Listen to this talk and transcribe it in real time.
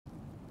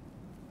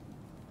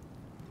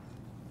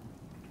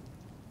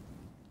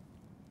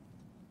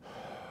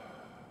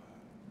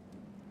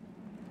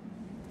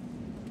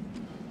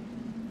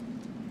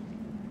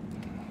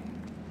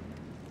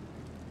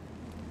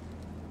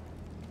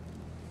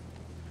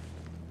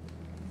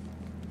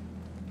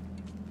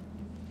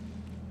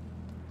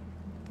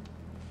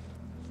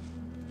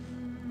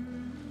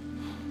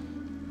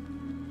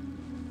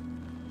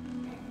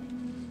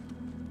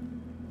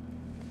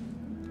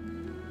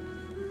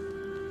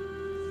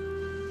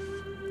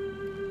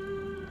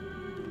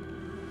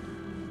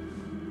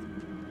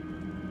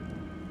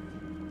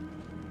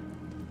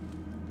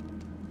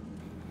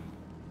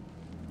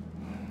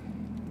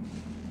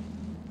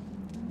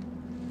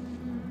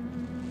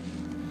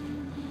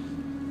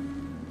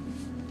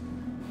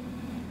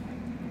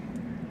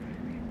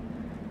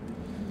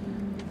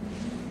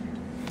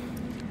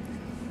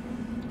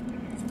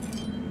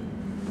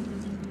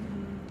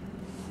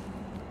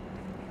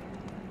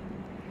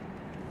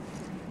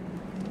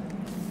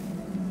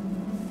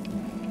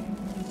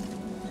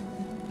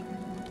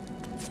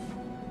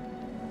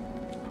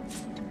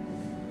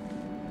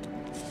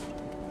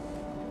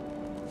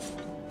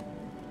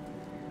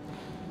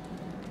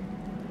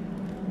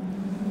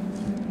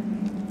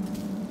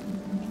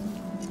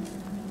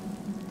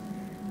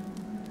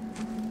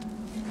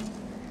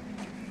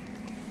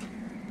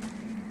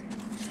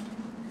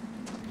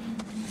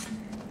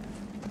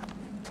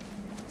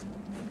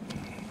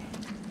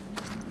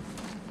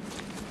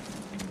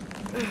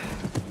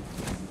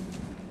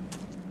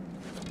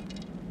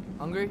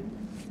Hungry?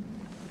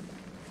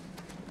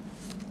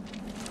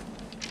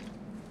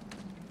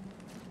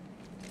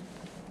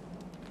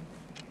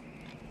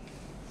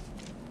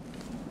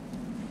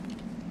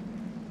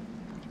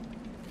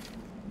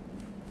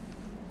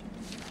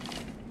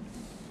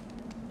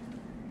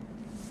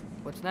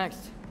 What's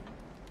next?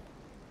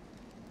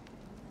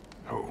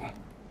 Home.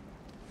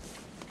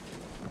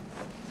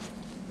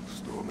 The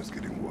storm is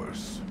getting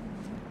worse.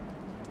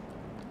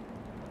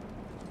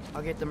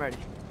 I'll get them ready.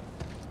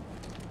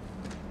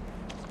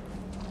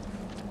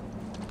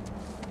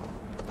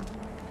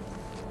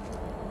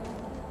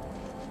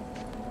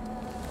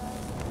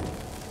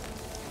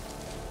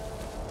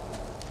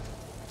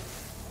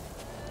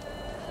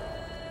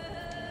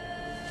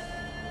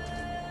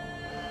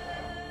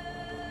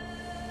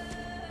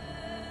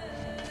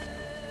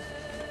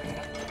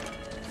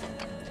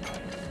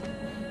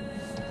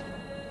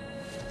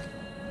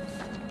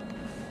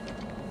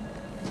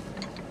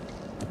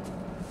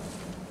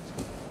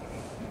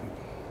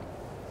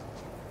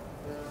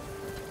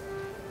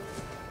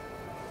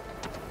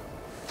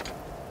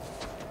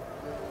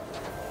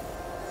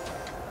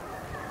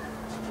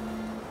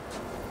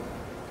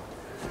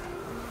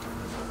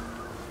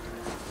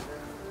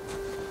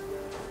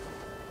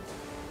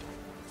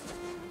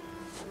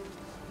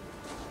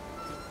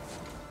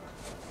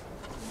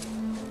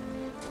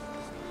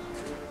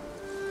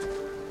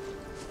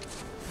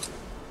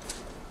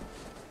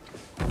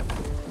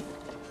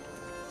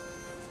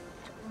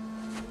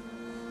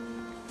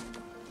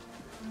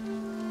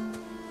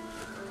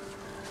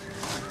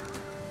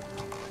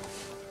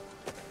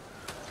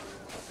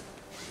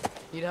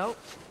 Need help?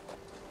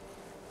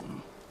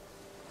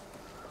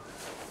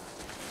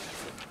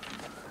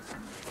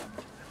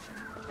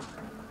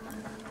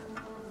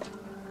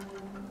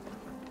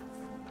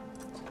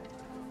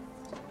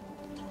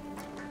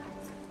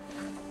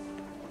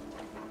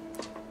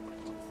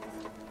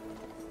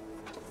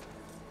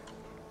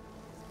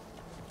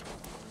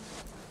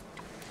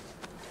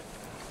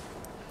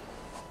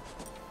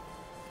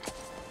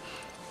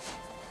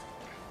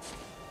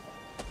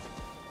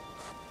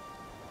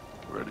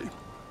 Ready.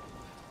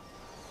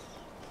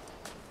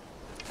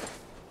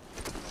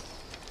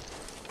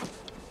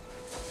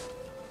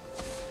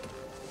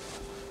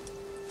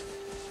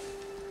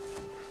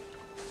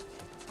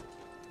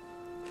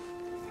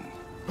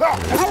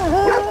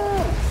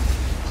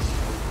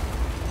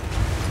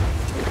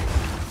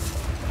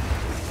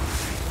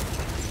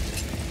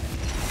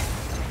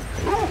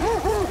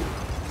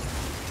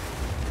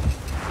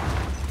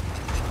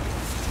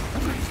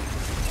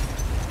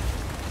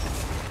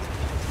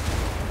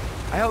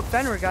 I hope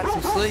Fenrir got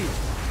some sleep.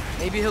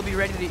 Maybe he'll be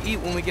ready to eat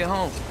when we get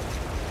home.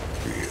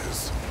 He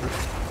is.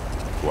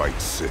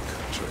 Quite sick,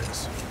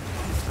 Trace.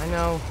 I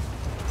know,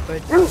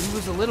 but he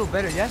was a little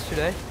better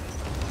yesterday.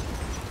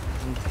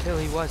 Until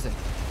he wasn't.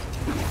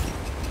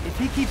 If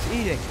he keeps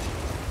eating,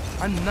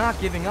 I'm not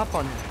giving up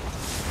on him.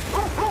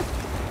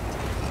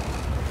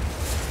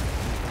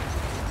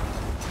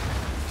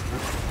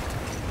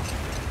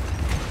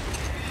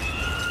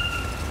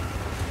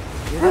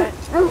 Hear that?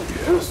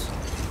 Yes.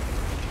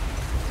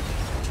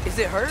 Is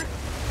it hurt?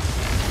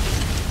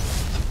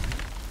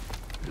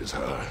 It is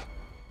her.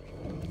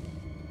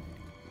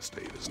 The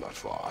state is not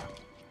far.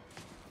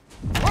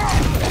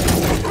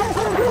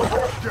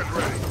 Get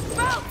ready.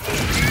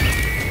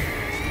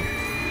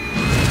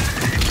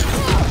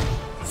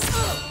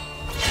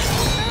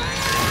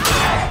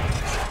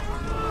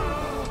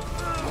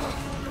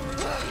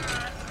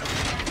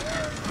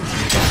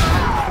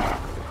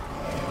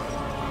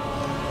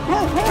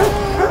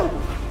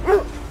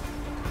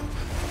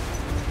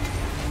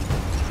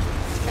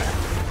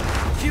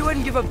 She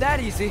wouldn't give up that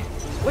easy,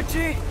 would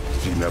she?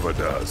 She never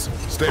does.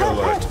 Stay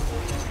alert.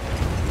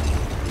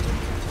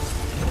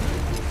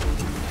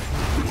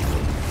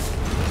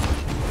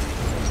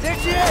 There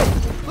she is!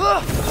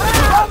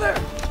 Brother!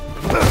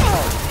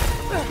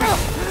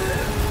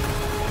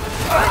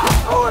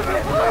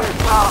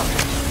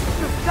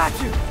 Got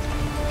you!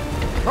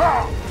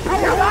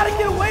 You gotta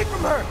get away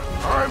from her!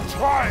 I'm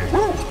trying.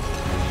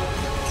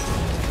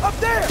 Up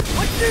there!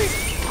 What's she?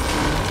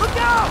 Look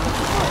out!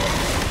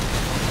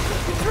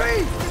 The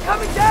trees! They're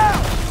coming down!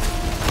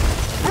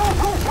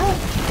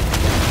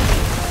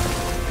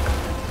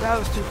 That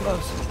was too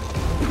close.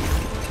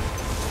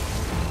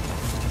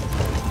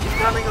 She's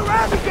coming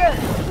around again!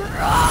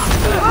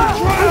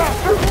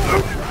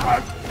 I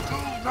do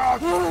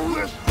not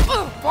listen.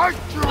 Fight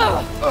you!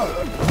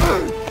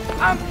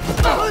 I'm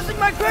losing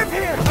my grip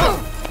here!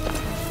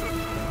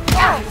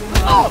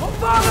 Oh,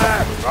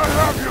 Father! I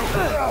have you!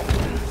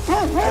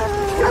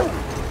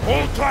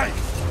 Hold tight!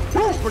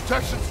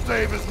 Protection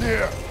stave is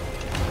near!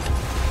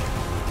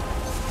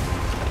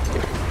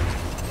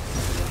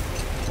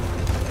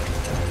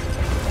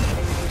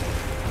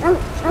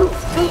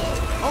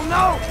 Oh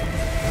no!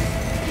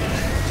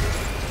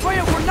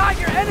 Freya, we're not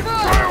your enemy!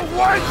 Freya,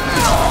 what?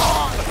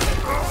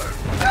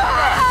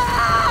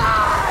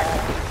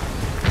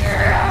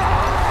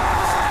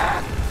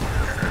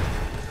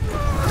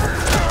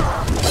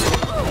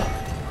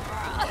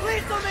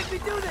 Please don't make me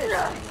do this!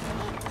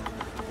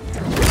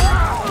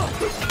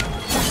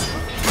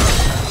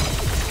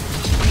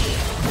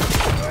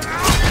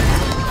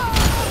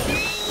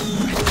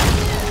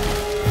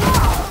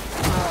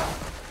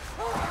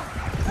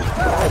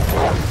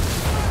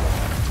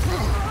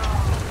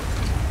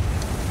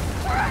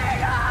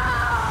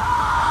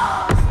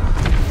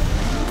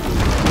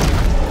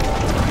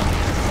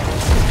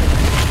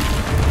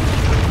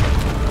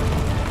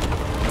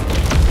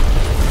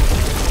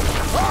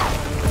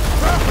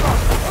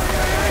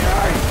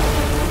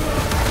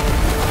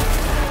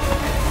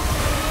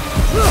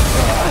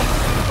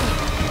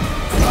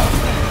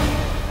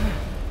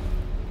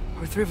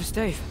 Through the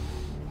stave.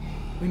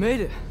 We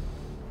made it.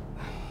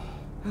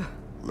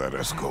 Let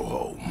us go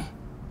home.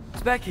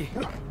 It's Becky.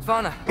 It's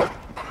Vanna.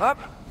 Up.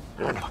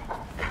 I'm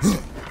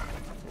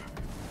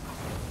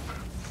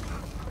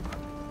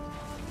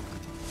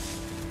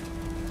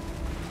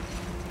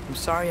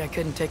sorry I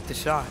couldn't take the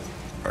shot.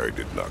 I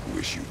did not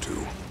wish you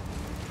to.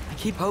 I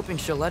keep hoping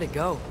she'll let it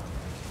go.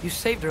 You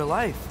saved her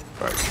life.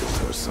 I killed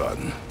her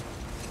son.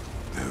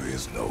 There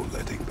is no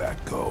letting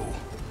that go.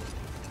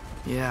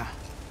 Yeah.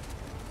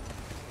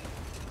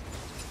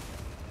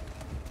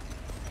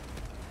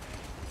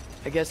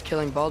 I guess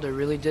killing Baldur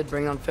really did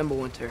bring on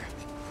Fimbulwinter.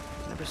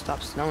 It never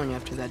stopped snowing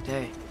after that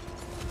day.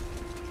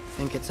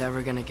 Think it's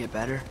ever gonna get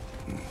better?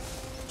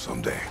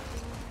 Someday.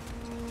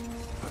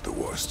 But the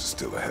worst is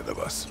still ahead of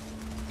us.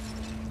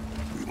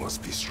 We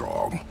must be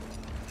strong.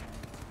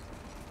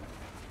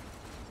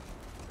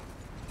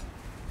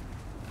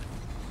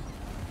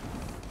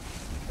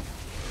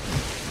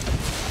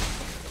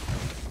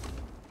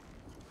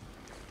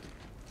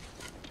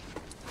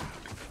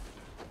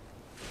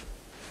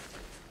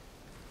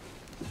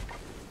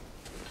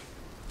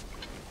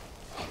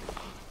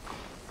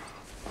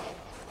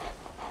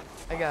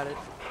 I got it.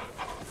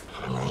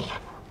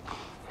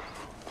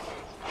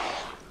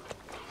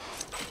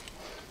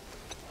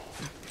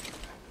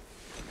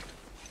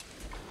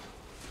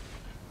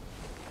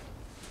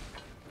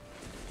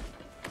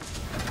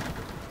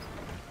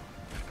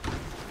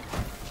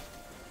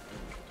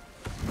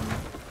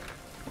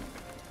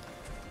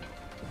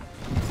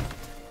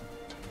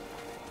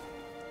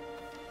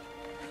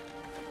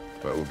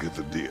 I will get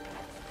the deer.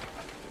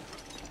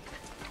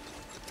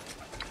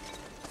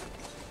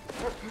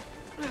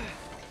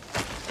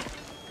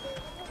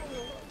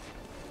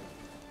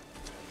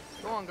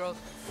 Go on, girls.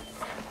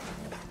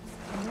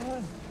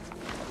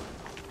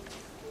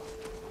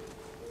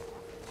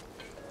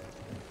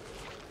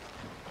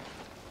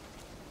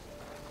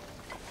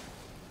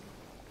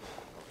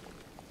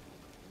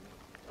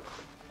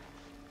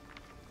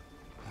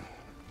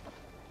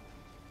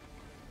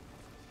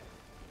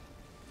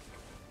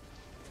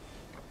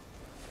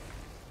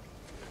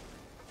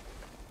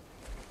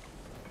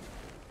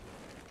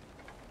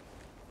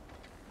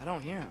 I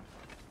don't hear him.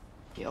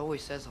 He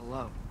always says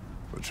hello.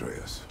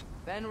 Atreus.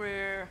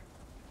 Fenrir,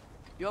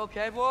 you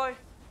okay, boy?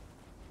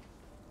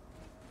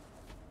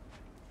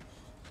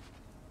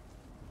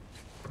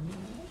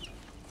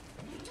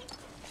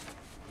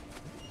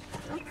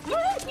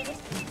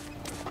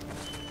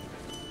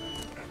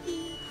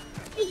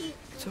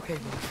 It's okay,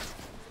 boy.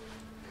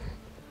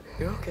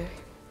 You're okay.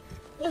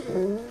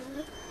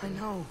 I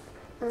know.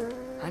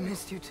 I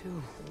missed you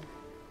too.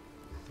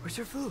 Where's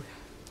your food?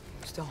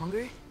 Still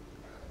hungry?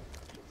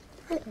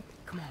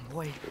 Come on,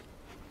 boy.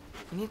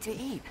 You need to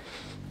eat.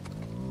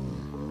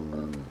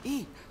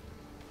 Eat.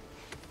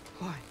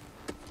 Why?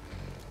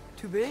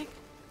 Too big?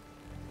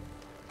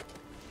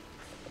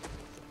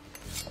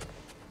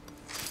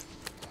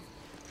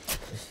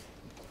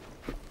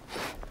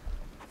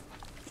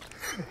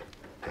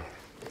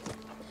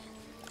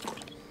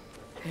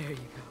 There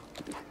you go.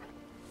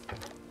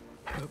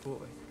 Good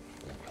boy.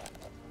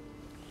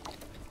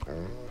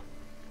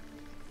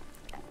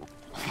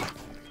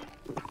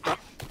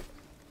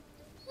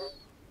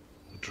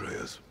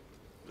 Atreus,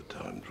 the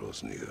time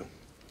draws near.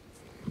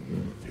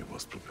 You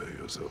must prepare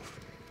yourself.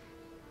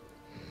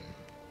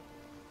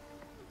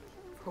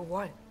 For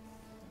what?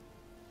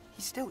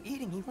 He's still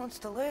eating. He wants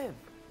to live.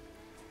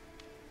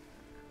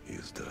 He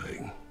is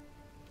dying.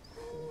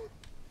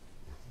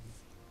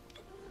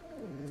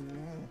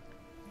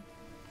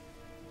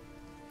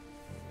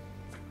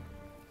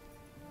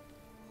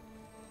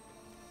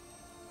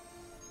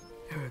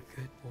 You're a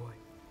good boy.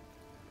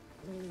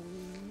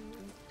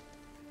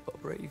 A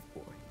brave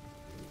boy.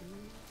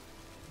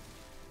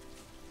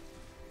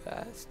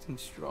 Fast and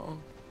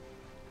strong.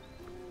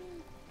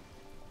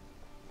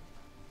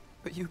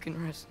 But you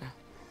can rest now.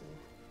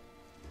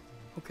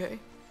 Okay?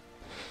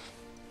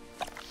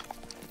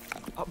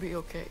 I'll be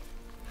okay.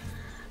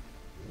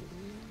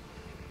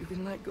 You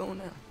can let go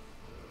now.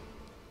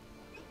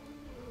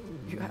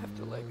 You have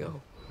to let go.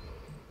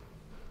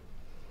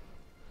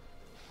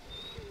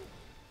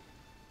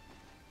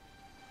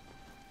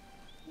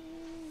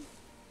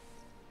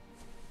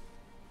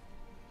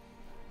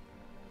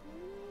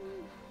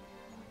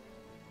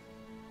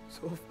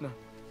 Sofna.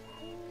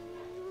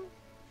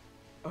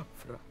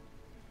 Afra.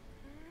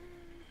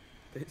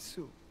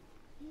 Tesu.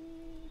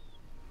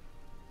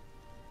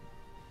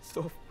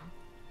 Sofna.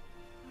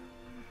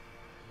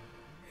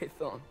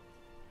 Ethon.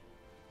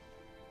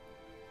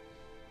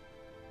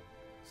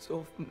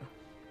 Sofna.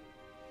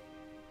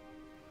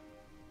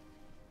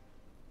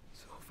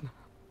 Sofna.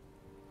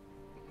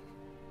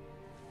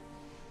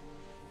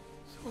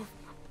 Sofna.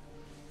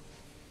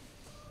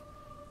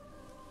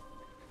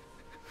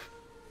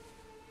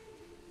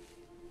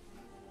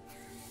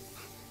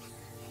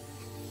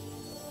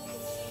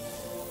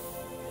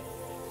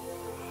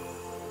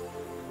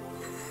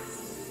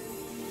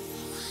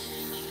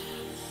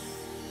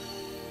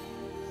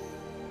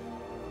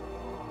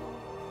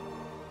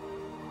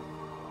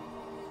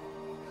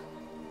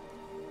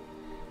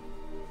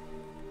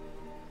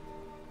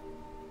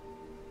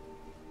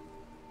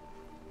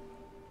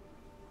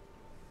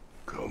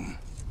 Come.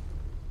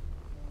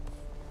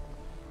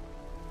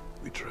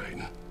 We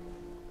train.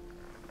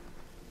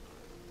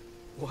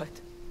 What?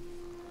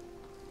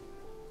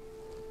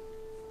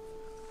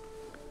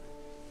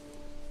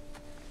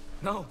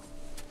 No.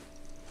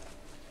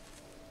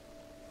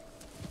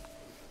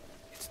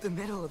 It's the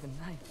middle of the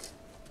night.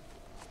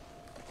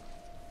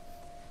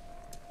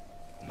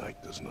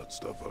 Night does not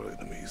stop our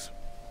enemies.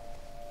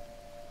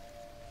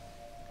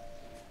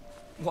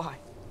 Why?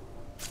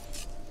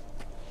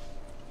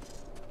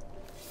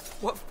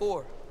 What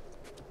for?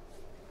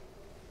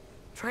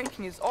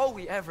 Training is all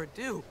we ever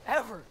do,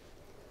 ever.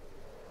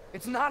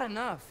 It's not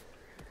enough.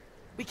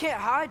 We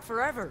can't hide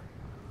forever.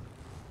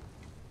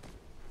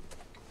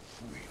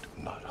 We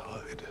do not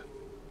hide.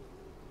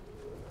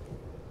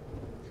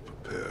 We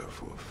prepare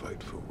for a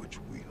fight for which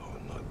we are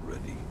not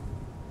ready.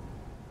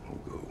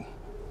 We'll go.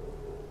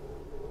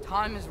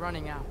 Time is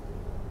running out.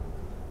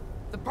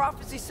 The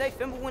prophecies say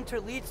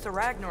Fimbulwinter leads to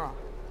Ragnarok.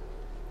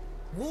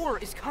 War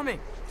is coming.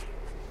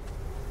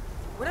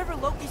 Whatever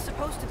Loki's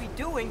supposed to be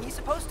doing, he's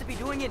supposed to be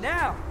doing it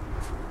now.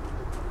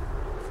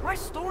 My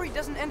story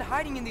doesn't end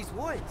hiding in these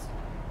woods.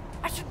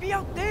 I should be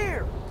out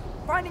there,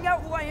 finding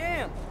out who I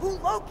am, who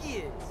Loki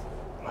is.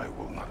 I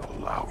will not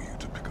allow you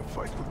to pick a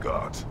fight with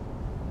gods.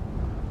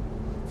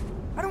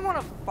 I don't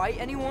want to fight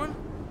anyone.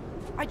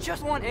 I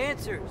just want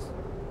answers.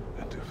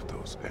 And if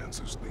those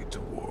answers lead to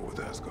war with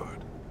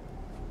Asgard?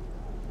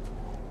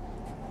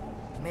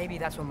 Maybe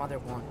that's what Mother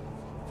wanted.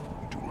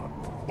 We do not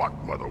know what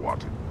Mother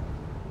wanted.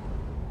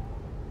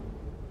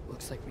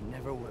 Looks like we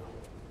never will.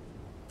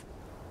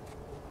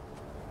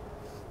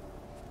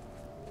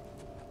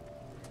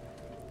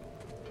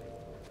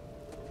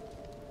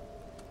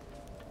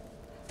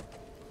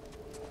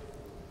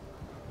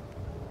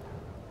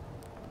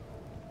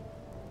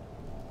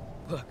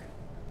 Look.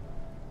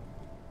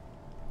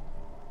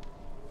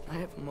 I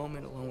have a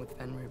moment alone with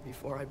Fenrir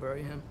before I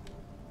bury him.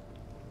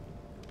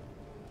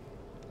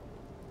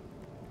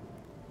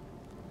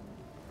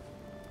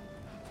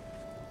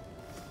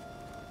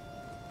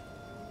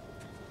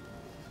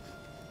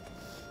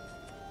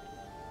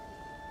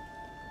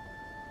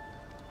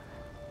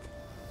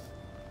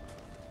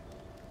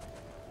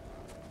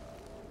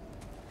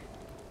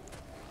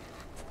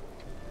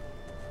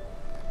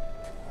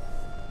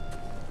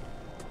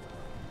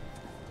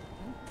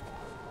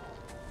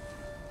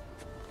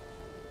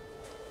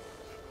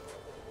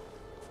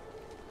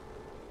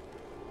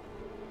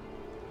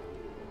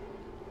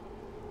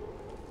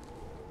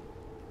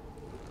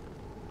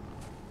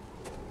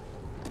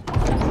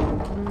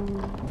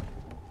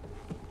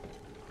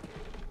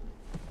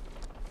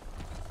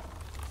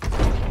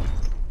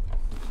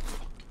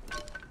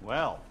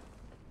 Well,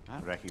 I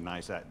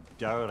recognize that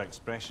dour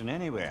expression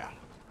anywhere.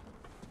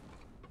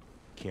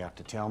 Care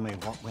to tell me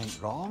what went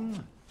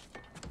wrong?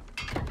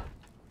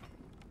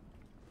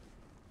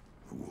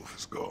 The wolf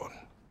is gone.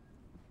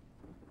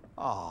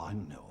 Oh,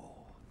 no.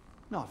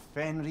 Not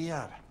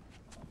Fenrir.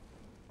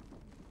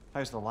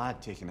 How's the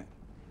lad taking it?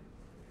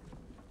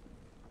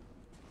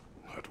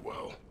 Not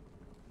well.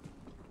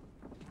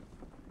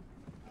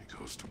 He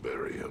goes to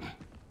bury him.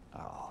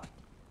 Oh,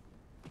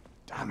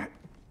 damn it.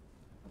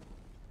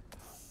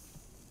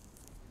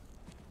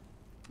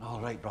 All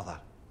right, brother.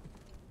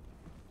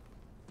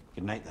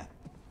 Good night, then.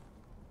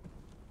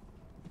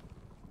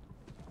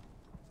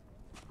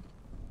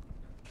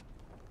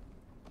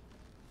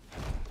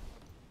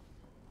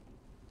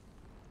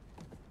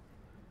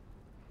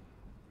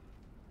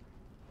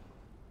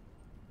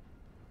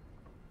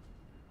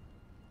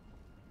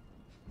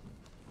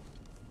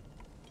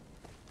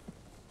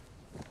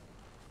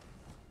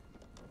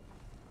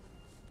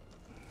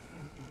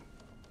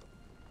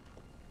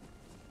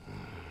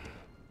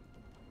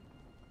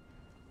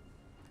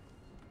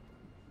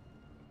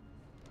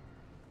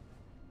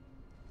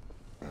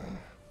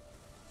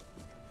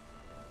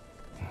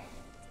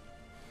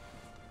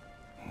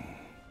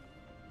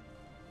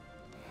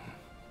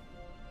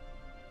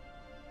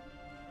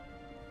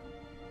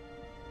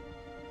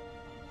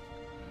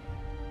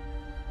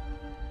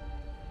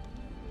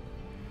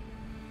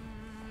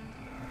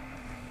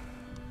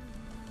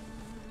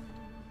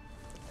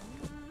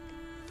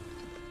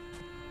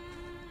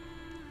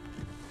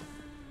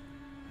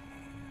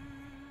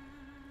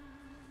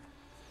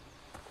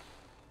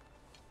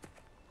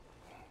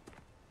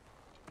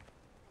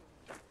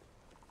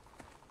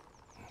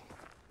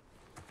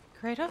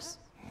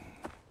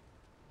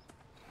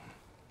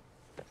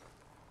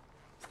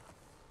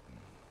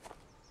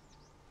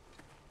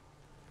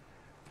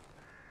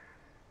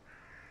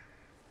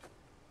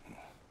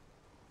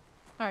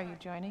 Are you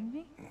joining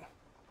me?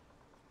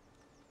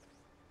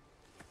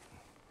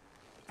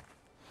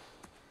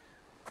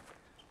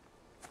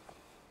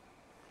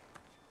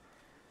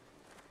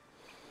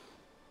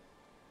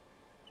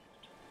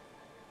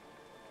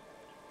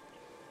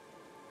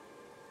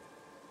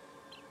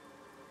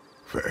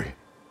 Faye.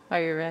 Are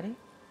you ready?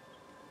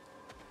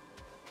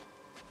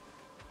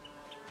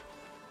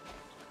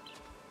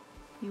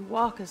 You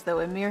walk as though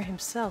Emir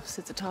himself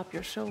sits atop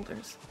your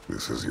shoulders.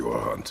 This is your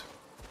hunt.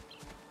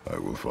 I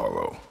will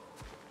follow.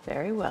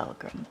 Very well,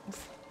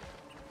 Grumbles.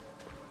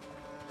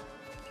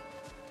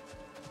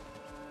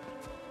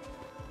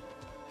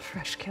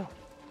 Fresh kill.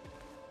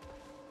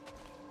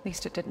 At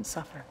least it didn't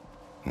suffer.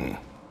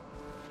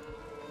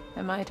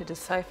 Am I to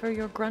decipher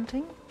your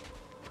grunting?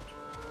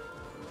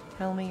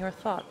 Tell me your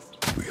thoughts.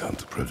 We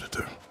hunt a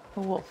predator.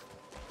 A wolf.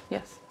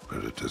 Yes.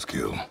 Predators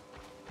kill.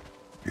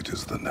 It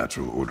is the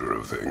natural order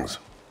of things.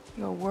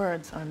 Your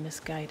words are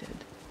misguided.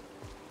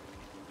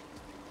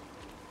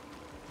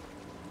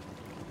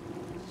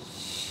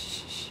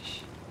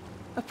 Shh.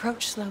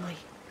 Approach slowly.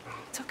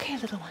 It's okay,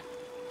 little one.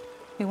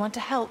 We want to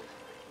help.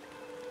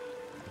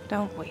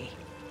 Don't we?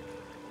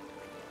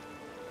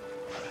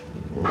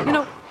 You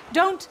know,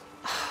 don't!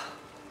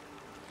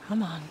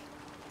 Come on.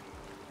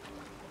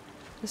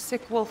 The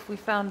sick wolf we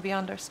found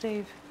beyond our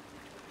stave.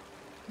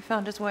 He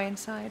found his way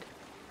inside.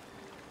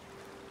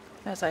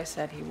 As I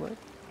said he would.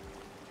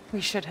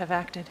 We should have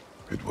acted.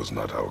 It was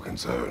not our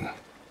concern.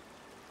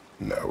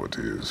 Now it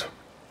is.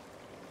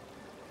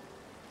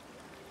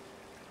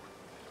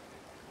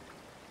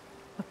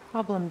 The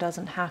problem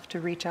doesn't have to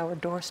reach our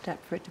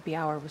doorstep for it to be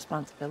our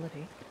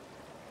responsibility.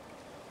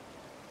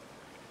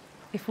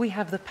 If we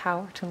have the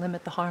power to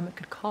limit the harm it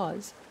could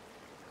cause,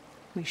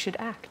 we should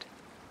act.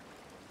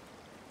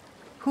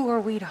 Who are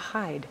we to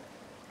hide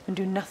and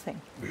do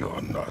nothing? We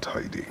are not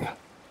hiding.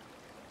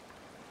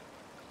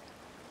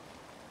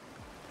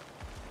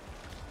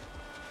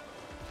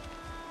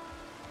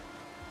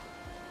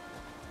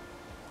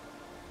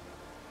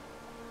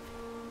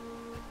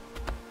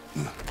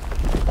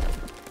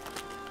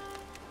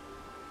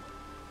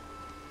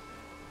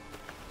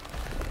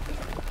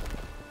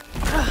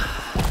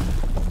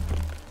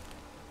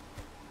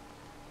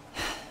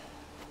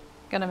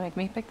 Gonna make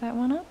me pick that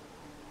one up?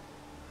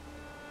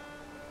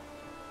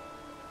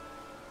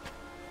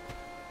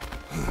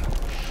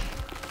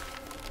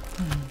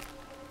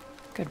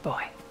 Good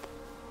boy.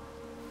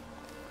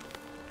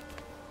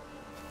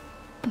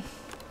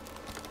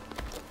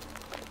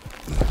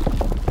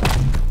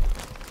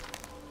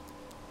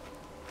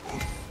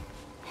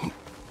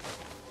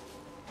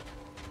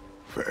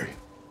 Faye.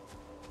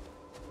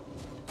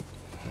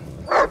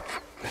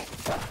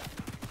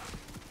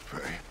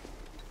 Faye.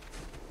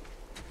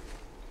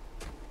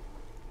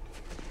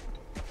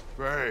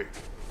 Faye.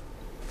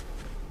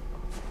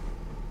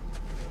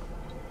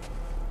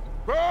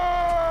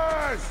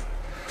 Faye!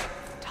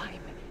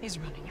 Time is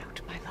running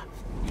out, my love.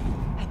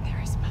 And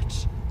there is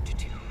much to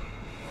do.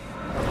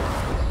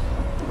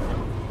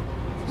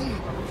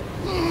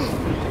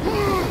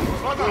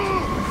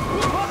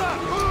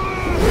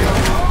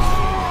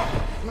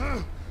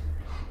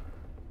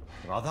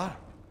 Brother?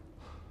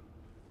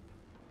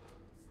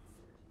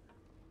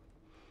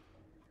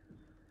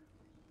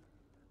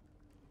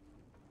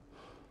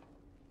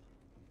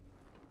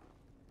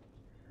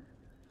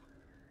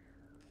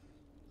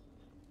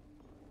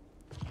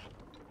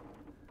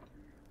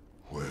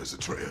 Where's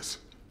Atreus?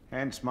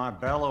 Hence my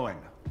bellowing.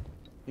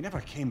 He never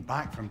came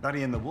back from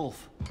burying the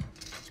wolf.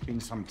 It's been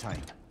some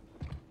time.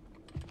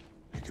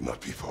 He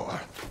cannot be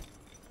far.